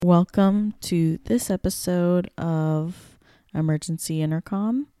Welcome to this episode of Emergency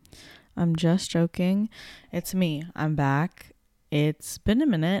Intercom. I'm just joking. It's me. I'm back. It's been a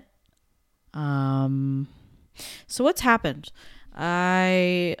minute. So what's happened?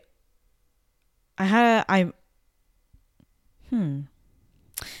 I had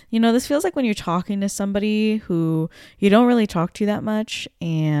this feels like when you're talking to somebody who you don't really talk to that much,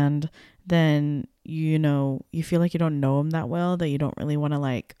 and then you feel like you don't know them that well, that you don't really want to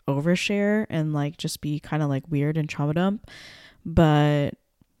like overshare and like just be kind of like weird and trauma dump. But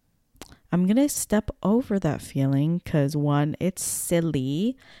I'm gonna step over that feeling because one, it's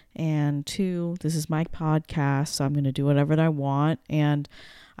silly, and two, this is my podcast, so I'm gonna do whatever I want. And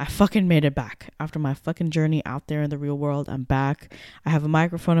I fucking made it back after my fucking journey out there in the real world. I'm back. I have a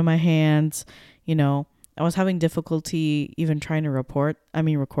microphone in my hands. I was having difficulty even trying to record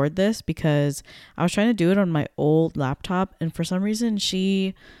this because I was trying to do it on my old laptop, and for some reason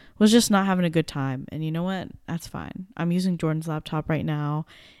she was just not having a good time. And you know what? That's fine. I'm using Jordan's laptop right now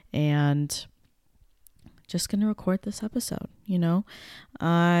and just going to record this episode.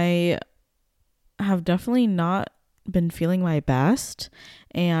 I have definitely not been feeling my best,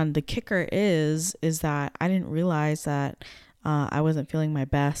 and the kicker is that I didn't realize that I wasn't feeling my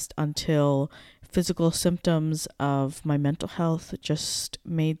best until physical symptoms of my mental health just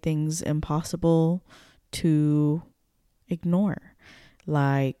made things impossible to ignore.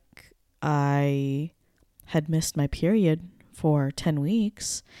 Like, I had missed my period for 10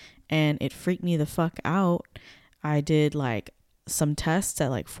 weeks and it freaked me the fuck out. I did like some tests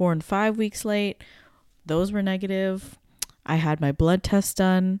at like 4 and 5 weeks late. Those were negative. I had my blood test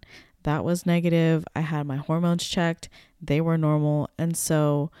done. That was negative. I had my hormones checked. They were normal. And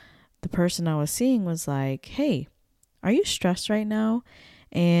so the person I was seeing was like, "Hey, are you stressed right now?"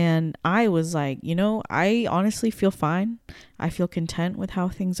 And I was like, I honestly feel fine. I feel content with how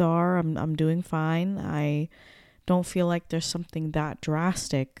things are. I'm doing fine. I don't feel like there's something that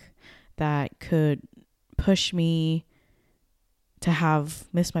drastic that could push me to have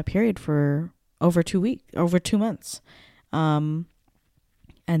missed my period for over 2 months. And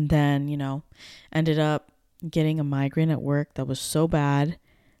then, ended up getting a migraine at work that was so bad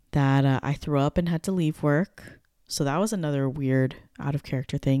that I threw up and had to leave work. So that was another weird out of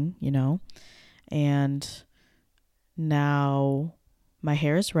character thing, and now my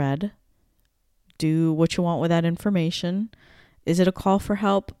hair is red. Do what you want with that information. Is it a call for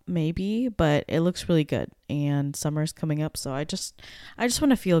help? Maybe, but it looks really good, and summer's coming up. So I just want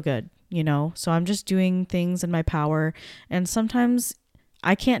to feel good, so I'm just doing things in my power. And sometimes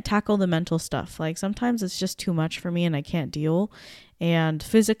I can't tackle the mental stuff. Like sometimes it's just too much for me and I can't deal. And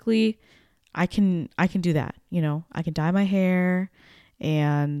physically, I can do that. I can dye my hair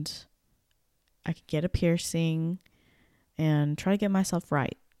and I can get a piercing and try to get myself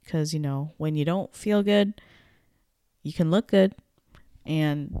right. Because, when you don't feel good, you can look good.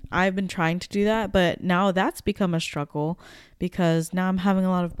 And I've been trying to do that, but now that's become a struggle because now I'm having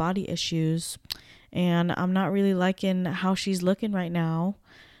a lot of body issues and I'm not really liking how she's looking right now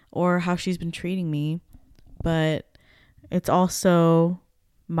or how she's been treating me. But it's also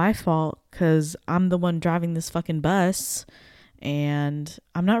my fault because I'm the one driving this fucking bus and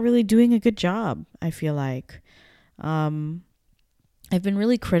I'm not really doing a good job, I feel like. I've been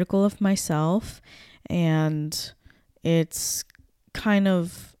really critical of myself, and it's kind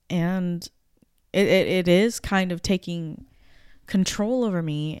of, and it is kind of taking control over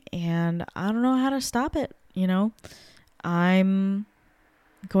me, and I don't know how to stop it. I'm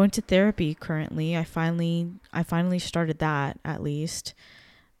going to therapy currently. I finally started that, at least.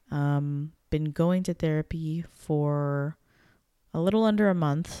 Been going to therapy for a little under a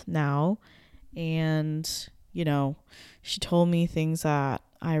month now, and she told me things that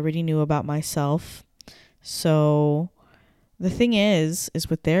I already knew about myself. So the thing is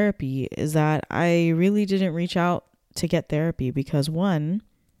with therapy is that I really didn't reach out to get therapy because, one,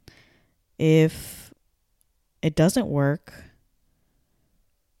 if it doesn't work,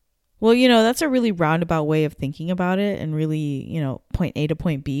 well, that's a really roundabout way of thinking about it, and really, point A to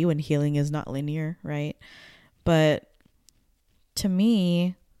point B when healing is not linear, right? But to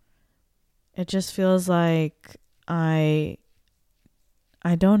me, it just feels like I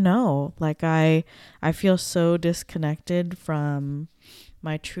don't know. Like I feel so disconnected from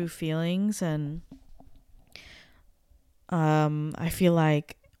my true feelings, and I feel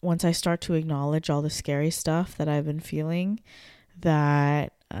like once I start to acknowledge all the scary stuff that I've been feeling,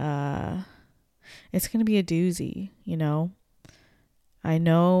 that it's going to be a doozy, I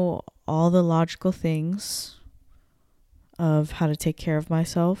know all the logical things of how to take care of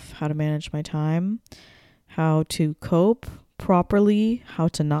myself, how to manage my time, how to cope, properly, how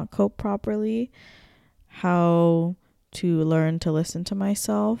to not cope properly, how to learn to listen to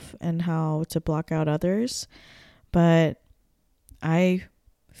myself, and how to block out others. But I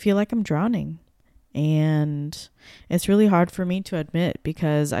feel like I'm drowning. And it's really hard for me to admit,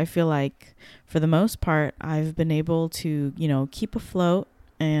 because I feel like for the most part, I've been able to, keep afloat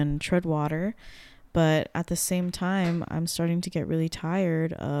and tread water. But at the same time, I'm starting to get really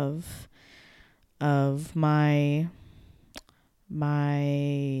tired of my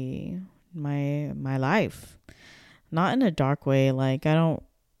life. Not in a dark way. Like, I don't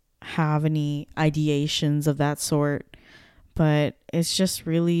have any ideations of that sort, but it's just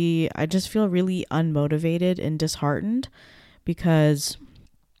really, I just feel really unmotivated and disheartened, because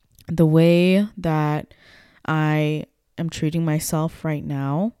the way that I am treating myself right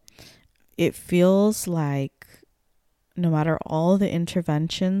now, it feels like no matter all the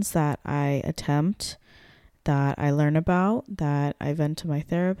interventions that I attempt, that I learn about, that I vent to my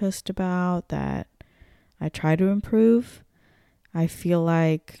therapist about, that I try to improve, I feel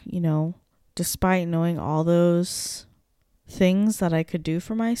like, despite knowing all those things that I could do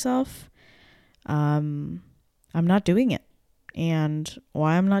for myself, I'm not doing it. And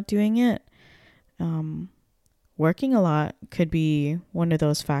why I'm not doing it, working a lot could be one of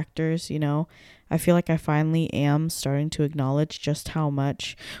those factors. I feel like I finally am starting to acknowledge just how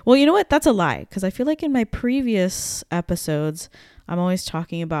much, well, you know what? That's a lie. Because I feel like in my previous episodes, I'm always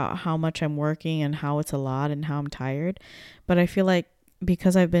talking about how much I'm working and how it's a lot and how I'm tired. But I feel like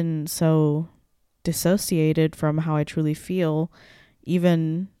because I've been so dissociated from how I truly feel,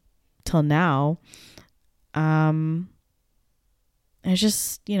 even till now, it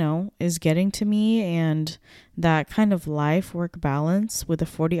just, is getting to me. And that kind of life work balance with a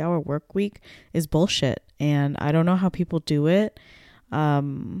 40-hour work week is bullshit. And I don't know how people do it.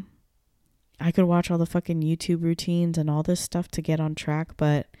 I could watch all the fucking YouTube routines and all this stuff to get on track,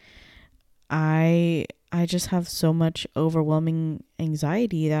 but I just have so much overwhelming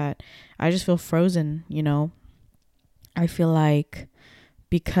anxiety that I just feel frozen. I feel like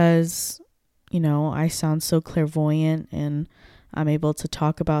because, I sound so clairvoyant and I'm able to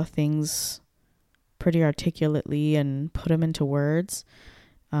talk about things pretty articulately and put them into words.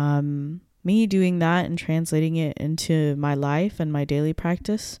 Me doing that and translating it into my life and my daily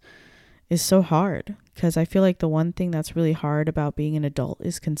practice is so hard, because I feel like the one thing that's really hard about being an adult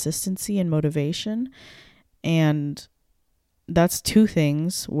is consistency and motivation. And that's two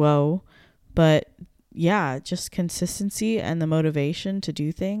things. Whoa. But yeah, just consistency and the motivation to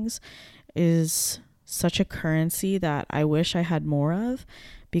do things is such a currency that I wish I had more of,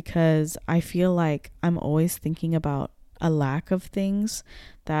 because I feel like I'm always thinking about a lack of things,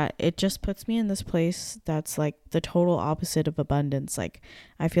 that it just puts me in this place that's like the total opposite of abundance. Like,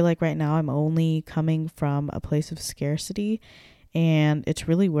 I feel like right now I'm only coming from a place of scarcity, and it's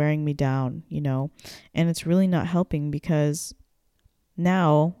really wearing me down, and it's really not helping, because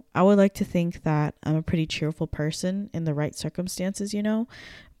now I would like to think that I'm a pretty cheerful person in the right circumstances,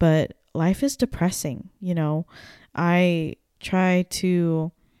 but life is depressing. I try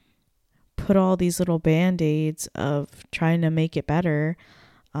to put all these little band-aids of trying to make it better.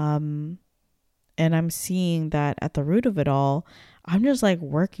 And I'm seeing that at the root of it all, I'm just like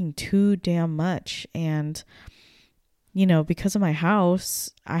working too damn much. And, because of my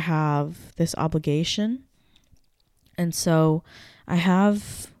house, I have this obligation. And so I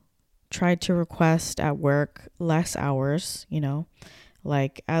have tried to request at work less hours,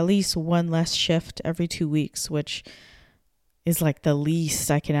 like at least one less shift every 2 weeks, which is like the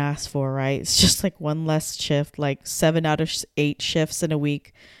least I can ask for, right? It's just like one less shift, like 7 out of 8 shifts in a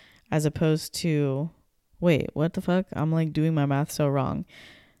week, as opposed to, wait, what the fuck? I'm like doing my math so wrong.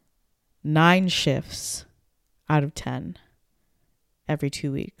 9 shifts out of 10 every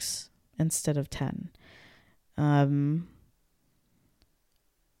 2 weeks instead of 10.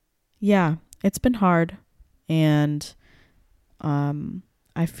 Yeah, it's been hard. And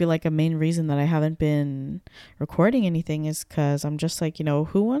I feel like a main reason that I haven't been recording anything is because I'm just like,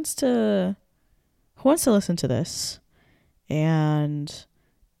 who wants to listen to this? And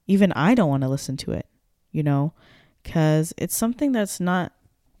even I don't want to listen to it, because it's something that's not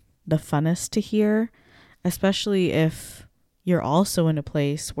the funnest to hear, especially if you're also in a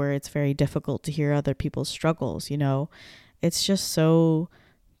place where it's very difficult to hear other people's struggles. It's just so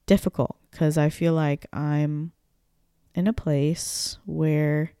difficult, because I feel like I'm in a place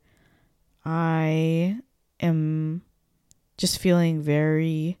where I am just feeling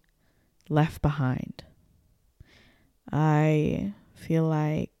very left behind. I feel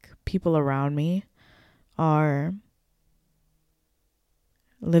like people around me are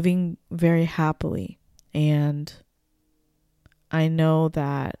living very happily, and I know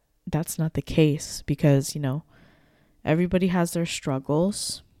that that's not the case because, everybody has their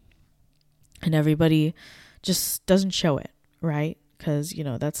struggles and everybody just doesn't show it, right? Because,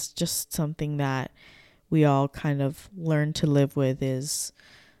 that's just something that we all kind of learn to live with, is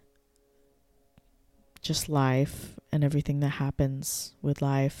just life and everything that happens with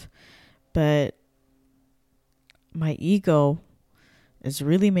life. But my ego is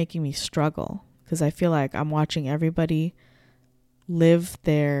really making me struggle because I feel like I'm watching everybody live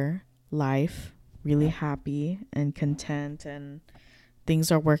their life really happy and content and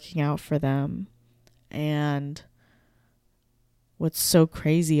things are working out for them. And what's so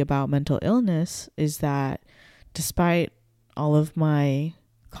crazy about mental illness is that despite all of my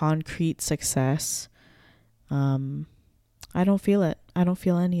concrete success, I don't feel it. I don't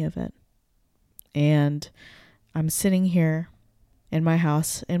feel any of it. And I'm sitting here in my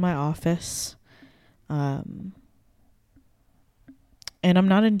house, in my office, and I'm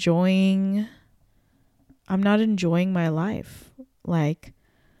not enjoying my life. Like,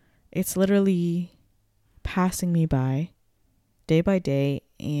 it's literally passing me by day,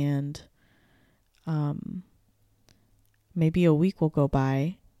 and maybe a week will go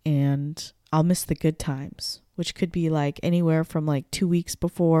by and I'll miss the good times, which could be like anywhere from like 2 weeks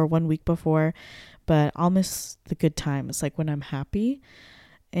before, 1 week before, but I'll miss the good times, like when I'm happy.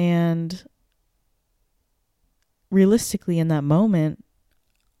 And realistically, in that moment,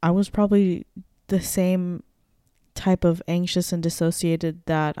 I was probably the same type of anxious and dissociated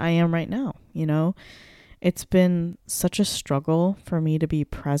that I am right now. It's been such a struggle for me to be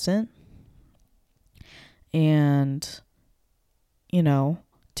present and,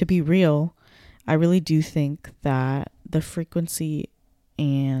 to be real. I really do think that the frequency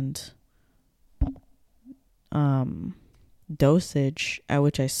and dosage at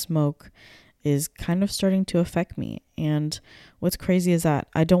which I smoke is kind of starting to affect me. And what's crazy is that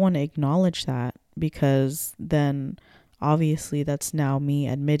I don't want to acknowledge that, because then obviously that's now me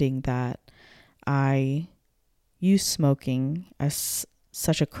admitting that I use smoking as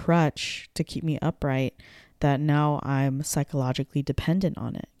such a crutch to keep me upright, that now I'm psychologically dependent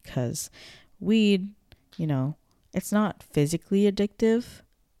on it. Because weed, it's not physically addictive,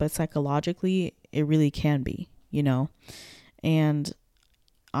 but psychologically it really can be, and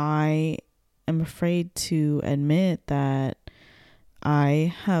I am afraid to admit that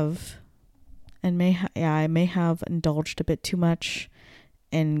I have and I may have indulged a bit too much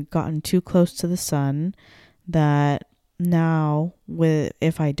and gotten too close to the sun, that now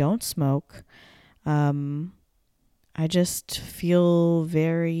if I don't smoke, I just feel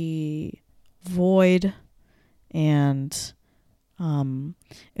very void, and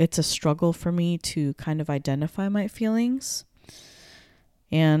it's a struggle for me to kind of identify my feelings.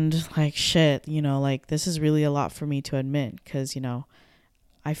 And like, shit, like, this is really a lot for me to admit, because,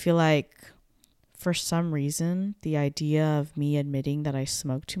 I feel like for some reason, the idea of me admitting that I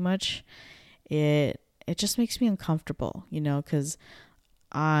smoke too much, it just makes me uncomfortable, because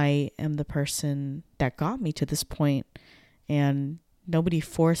I am the person that got me to this point, and nobody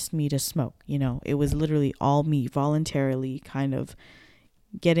forced me to smoke. It was literally all me voluntarily kind of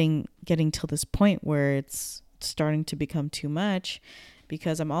getting to this point where it's starting to become too much,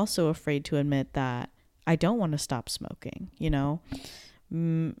 because I'm also afraid to admit that I don't want to stop smoking.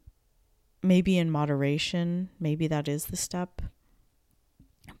 Maybe in moderation, maybe that is the step,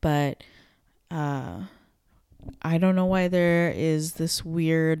 but I don't know why there is this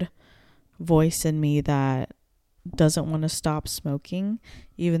weird voice in me that doesn't want to stop smoking,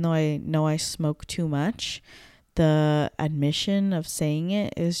 even though I know I smoke too much. The admission of saying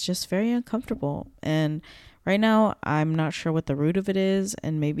it is just very uncomfortable. And right now, I'm not sure what the root of it is,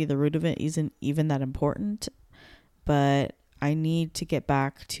 and maybe the root of it isn't even that important, but I need to get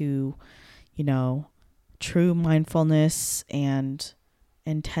back to, true mindfulness and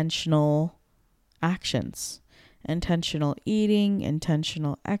intentional actions, intentional eating,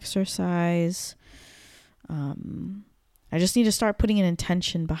 intentional exercise. I just need to start putting an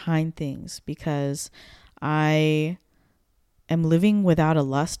intention behind things, because I am living without a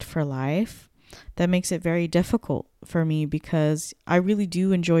lust for life. That makes it very difficult for me, because I really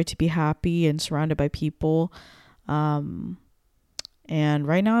do enjoy to be happy and surrounded by people. And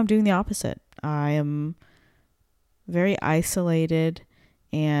right now I'm doing the opposite. I am very isolated,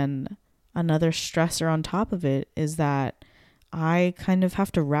 and another stressor on top of it is that I kind of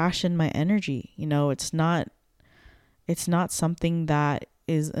have to ration my energy. It's not something that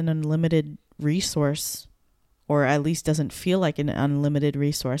is an unlimited resource, or at least doesn't feel like an unlimited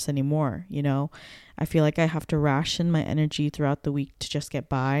resource anymore. I feel like I have to ration my energy throughout the week to just get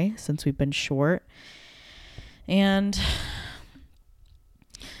by, since we've been short. And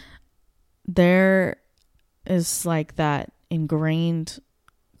there is like that ingrained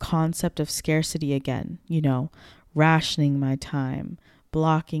concept of scarcity again, rationing my time,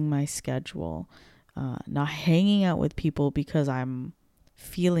 blocking my schedule, not hanging out with people because I'm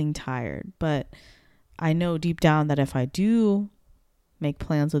feeling tired. But I know deep down that if I do make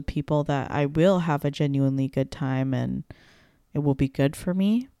plans with people, that I will have a genuinely good time and it will be good for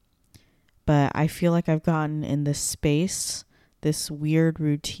me. But I feel like I've gotten in this space, this weird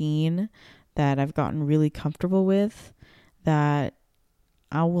routine that I've gotten really comfortable with, that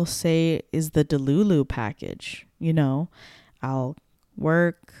I will say is the Deloulou package. I'll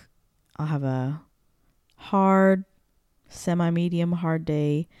work, I'll have a hard, semi-medium hard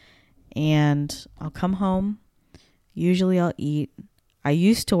day, and I'll come home. Usually I'll eat. I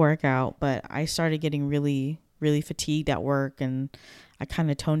used to work out, but I started getting really, really fatigued at work, and I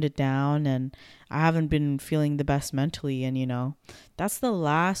kind of toned it down, and I haven't been feeling the best mentally. And that's the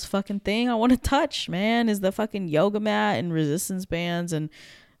last fucking thing I want to touch, man, is the fucking yoga mat and resistance bands and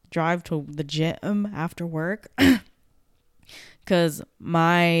drive to the gym after work. Because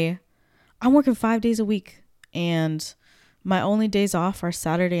I'm working 5 days a week, and my only days off are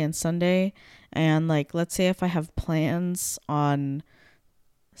Saturday and Sunday. And like, let's say if I have plans on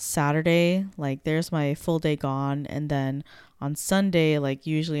Saturday, like there's my full day gone. And then on Sunday, like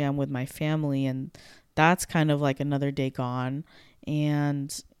usually I'm with my family, and that's kind of like another day gone.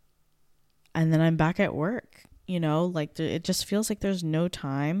 And then I'm back at work, like it just feels like there's no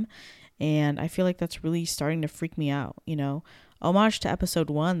time. And I feel like that's really starting to freak me out, homage to episode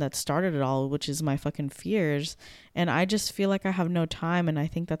 1 that started it all, which is my fucking fears. And I just feel like I have no time. And I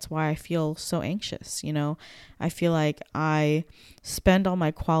think that's why I feel so anxious. I feel like I spend all my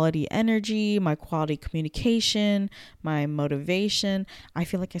quality energy, my quality communication, my motivation. I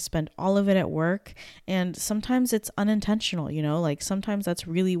feel like I spend all of it at work. And sometimes it's unintentional, like sometimes that's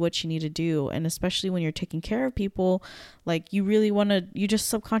really what you need to do. And especially when you're taking care of people, like you just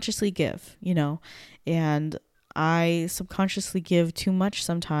subconsciously give, and I subconsciously give too much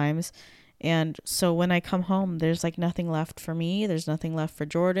sometimes. And so when I come home, there's like nothing left for me. There's nothing left for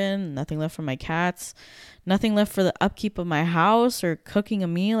Jordan, nothing left for my cats, nothing left for the upkeep of my house or cooking a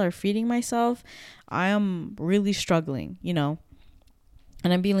meal or feeding myself. I am really struggling, and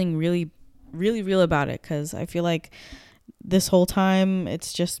I'm feeling really, really real about it, because I feel like this whole time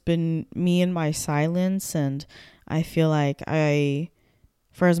it's just been me and my silence. And I feel like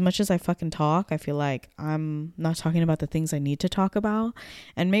for as much as I fucking talk, I feel like I'm not talking about the things I need to talk about.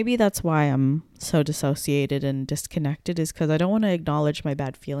 And maybe that's why I'm so dissociated and disconnected, is because I don't want to acknowledge my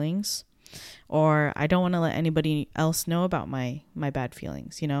bad feelings, or I don't want to let anybody else know about my bad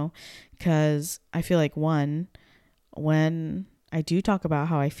feelings, because I feel like, one, when I do talk about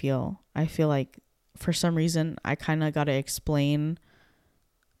how I feel like for some reason I kind of got to explain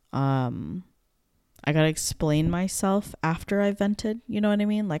myself after I vented, you know what I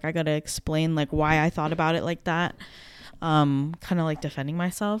mean? Like I got to explain like why I thought about it like that. Kind of like defending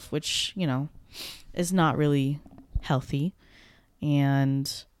myself, which, is not really healthy.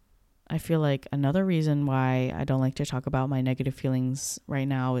 And I feel like another reason why I don't like to talk about my negative feelings right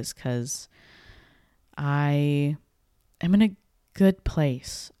now is because I am in a good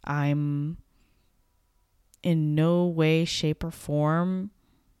place. I'm in no way, shape, or form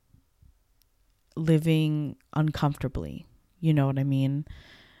living uncomfortably. You know what I mean?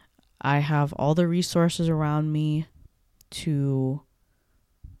 I have all the resources around me to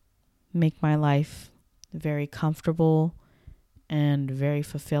make my life very comfortable and very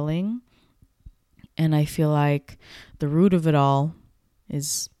fulfilling. And I feel like the root of it all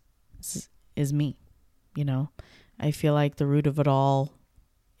is me, I feel like the root of it all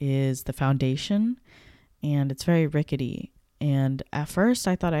is the foundation, and it's very rickety. And at first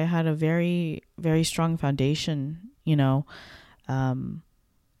I thought I had a very, very strong foundation,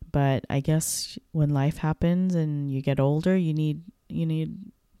 but I guess when life happens and you get older, you need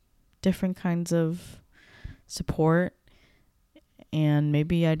different kinds of support. And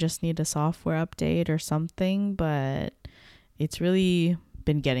maybe I just need a software update or something, but it's really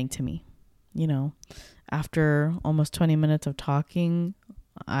been getting to me, After almost 20 minutes of talking,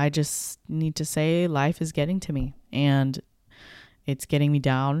 I just need to say life is getting to me, and it's getting me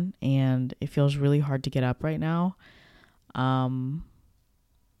down, and it feels really hard to get up right now. And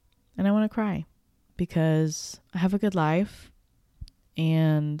I want to cry because I have a good life,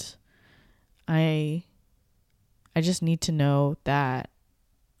 and I just need to know that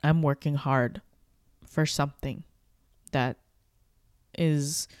I'm working hard for something that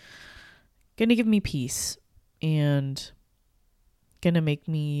is going to give me peace and going to make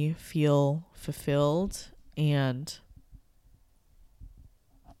me feel fulfilled and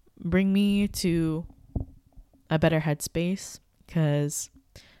bring me to a better headspace, because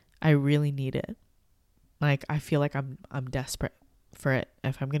I really need it. Like, I feel like I'm desperate for it,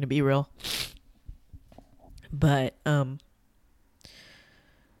 if I'm gonna be real. But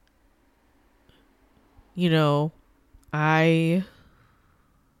you know, I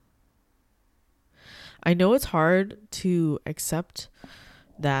know it's hard to accept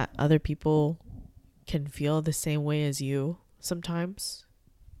that other people can feel the same way as you sometimes,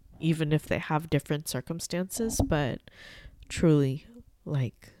 even if they have different circumstances. But truly,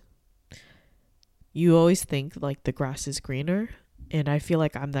 like, you always think like the grass is greener. And I feel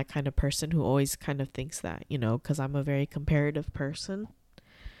like I'm that kind of person who always kind of thinks that, because I'm a very comparative person.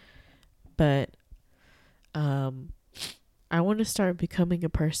 But I want to start becoming a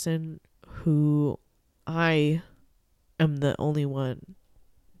person who I am the only one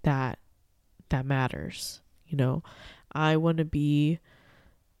that matters. I want to be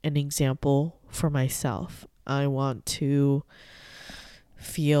an example for myself. I want to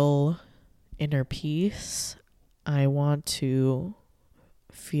feel inner peace. I want to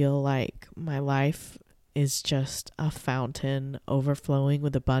feel like my life is just a fountain overflowing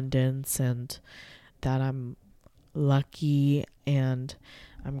with abundance, and that I'm lucky and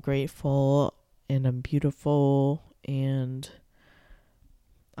I'm grateful and I'm beautiful and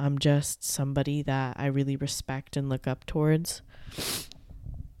I'm just somebody that I really respect and look up towards.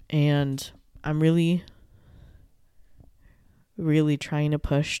 And I'm really, really trying to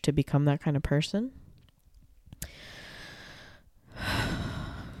push to become that kind of person.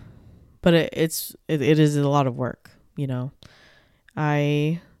 But it is a lot of work,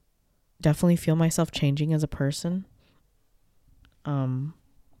 I definitely feel myself changing as a person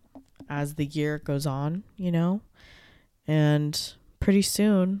as the year goes on, and pretty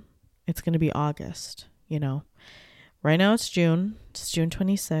soon it's going to be August. Right now it's June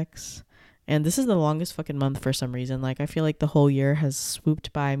 26th, and this is the longest fucking month for some reason. Like, I feel like the whole year has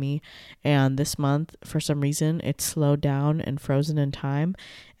swooped by me, and this month for some reason it's slowed down and frozen in time.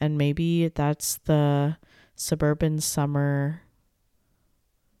 And maybe that's the suburban summer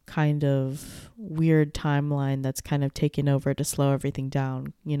kind of weird timeline that's kind of taken over to slow everything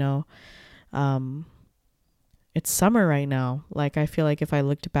down. It's summer right now. Like, I feel like if I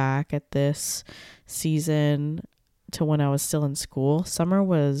looked back at this season to when I was still in school, summer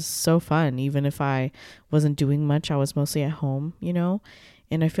was so fun. Even if I wasn't doing much, I was mostly at home,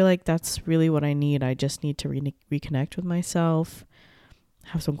 and I feel like that's really what I need. I just need to reconnect with myself,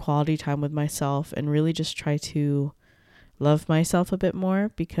 have some quality time with myself, and really just try to love myself a bit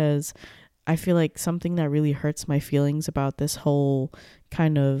more, because I feel like something that really hurts my feelings about this whole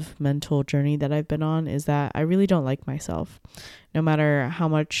kind of mental journey that I've been on is that I really don't like myself. No matter how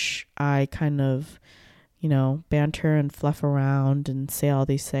much I kind of, banter and fluff around and say all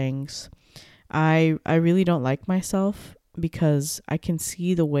these things, I really don't like myself, because I can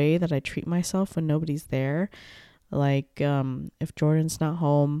see the way that I treat myself when nobody's there. Like, if Jordan's not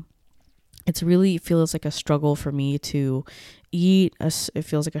home, it really feels like a struggle for me to eat. It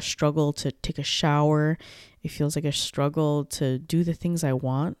feels like a struggle to take a shower. It feels like a struggle to do the things I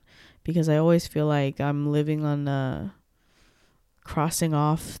want, because I always feel like I'm living on crossing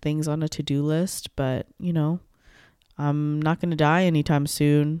off things on a to-do list. But, I'm not going to die anytime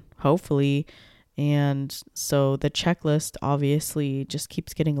soon, hopefully. And so the checklist obviously just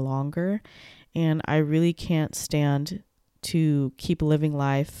keeps getting longer. And I really can't stand to keep living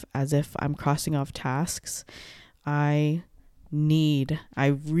life as if I'm crossing off tasks. I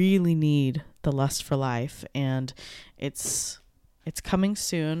really need the lust for life, and it's coming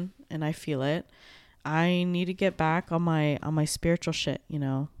soon, and I feel it. I need to get back on my spiritual shit,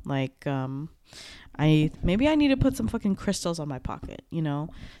 like I need to put some fucking crystals on my pocket,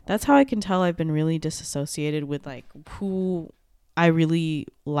 That's how I can tell I've been really disassociated with like who I really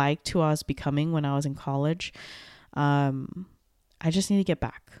liked, who I was becoming when I was in college. I just need to get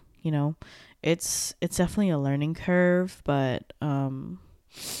back, It's definitely a learning curve, but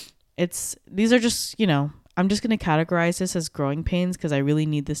these are just, I'm just going to categorize this as growing pains, because I really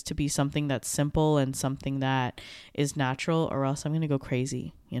need this to be something that's simple and something that is natural, or else I'm going to go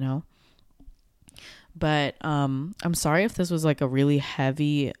crazy, But I'm sorry if this was like a really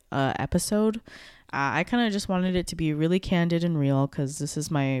heavy episode. I kind of just wanted it to be really candid and real, because this is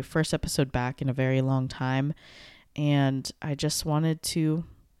my first episode back in a very long time. And I just wanted to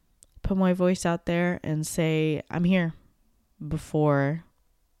put my voice out there and say I'm here before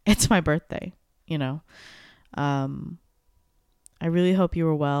it's my birthday, I really hope you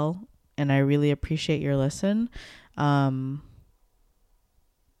were well, and I really appreciate your listen.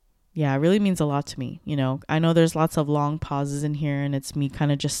 yeah, it really means a lot to me. You know, I know there's lots of long pauses in here, and it's me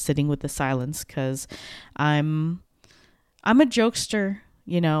kind of just sitting with the silence because I'm I'm a jokester.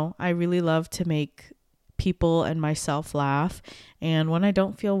 You know, I really love to make people and myself laugh, and when I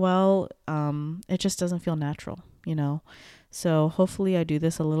don't feel well, it just doesn't feel natural. You know, so hopefully I do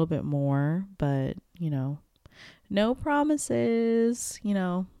this a little bit more, but no promises.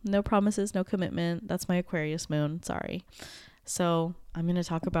 No promises, no commitment. That's my Aquarius moon. Sorry. So I'm going to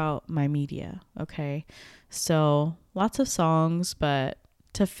talk about my media. Okay. So lots of songs, but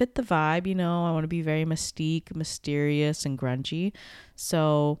to fit the vibe, I want to be very mystique, mysterious, and grungy.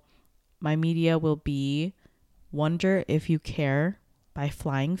 So my media will be Wonder If You Care by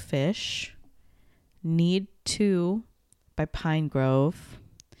Flying Fish, Need To by Pine Grove,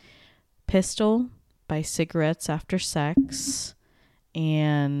 Pistol by Cigarettes After Sex,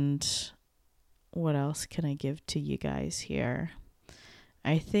 and what else can I give to you guys here?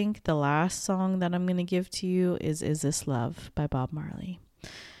 I think the last song that I'm going to give to you is This Love by Bob Marley.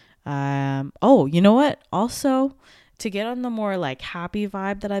 Oh, you know what? Also, to get on the more like happy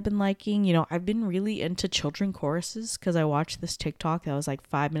vibe that I've been liking, I've been really into children choruses because I watched this TikTok that was like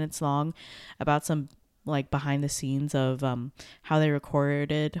 5 minutes long about some like behind the scenes of how they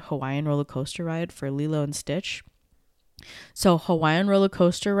recorded Hawaiian Roller Coaster Ride for Lilo and Stitch. So Hawaiian Roller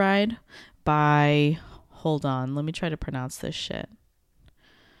Coaster Ride by, hold on, let me try to pronounce this shit.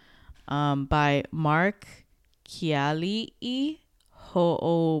 By Mark Kiali'i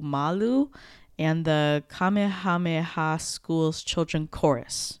Ho'omalu and the Kamehameha School's Children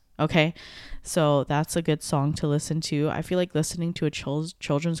Chorus. Okay, so that's a good song to listen to. I feel like listening to a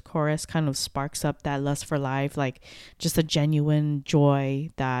children's chorus kind of sparks up that lust for life, like just a genuine joy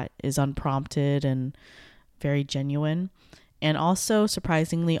that is unprompted and very genuine. And also,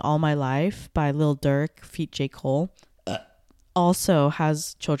 surprisingly, All My Life by Lil Durk feat. J. Cole also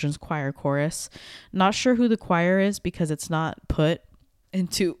has children's choir chorus. Not sure who the choir is because it's not put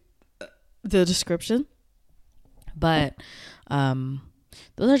into the description. But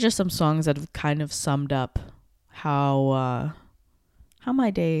those are just some songs that have kind of summed up how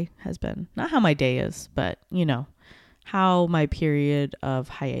my day has been. Not how my day is, but how my period of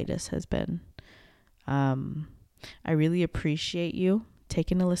hiatus has been. I really appreciate you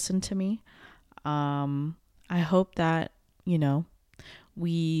taking a listen to me. I hope that,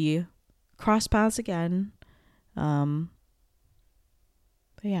 we cross paths again. But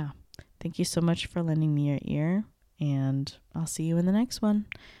yeah, thank you so much for lending me your ear, and I'll see you in the next one.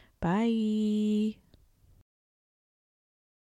 Bye.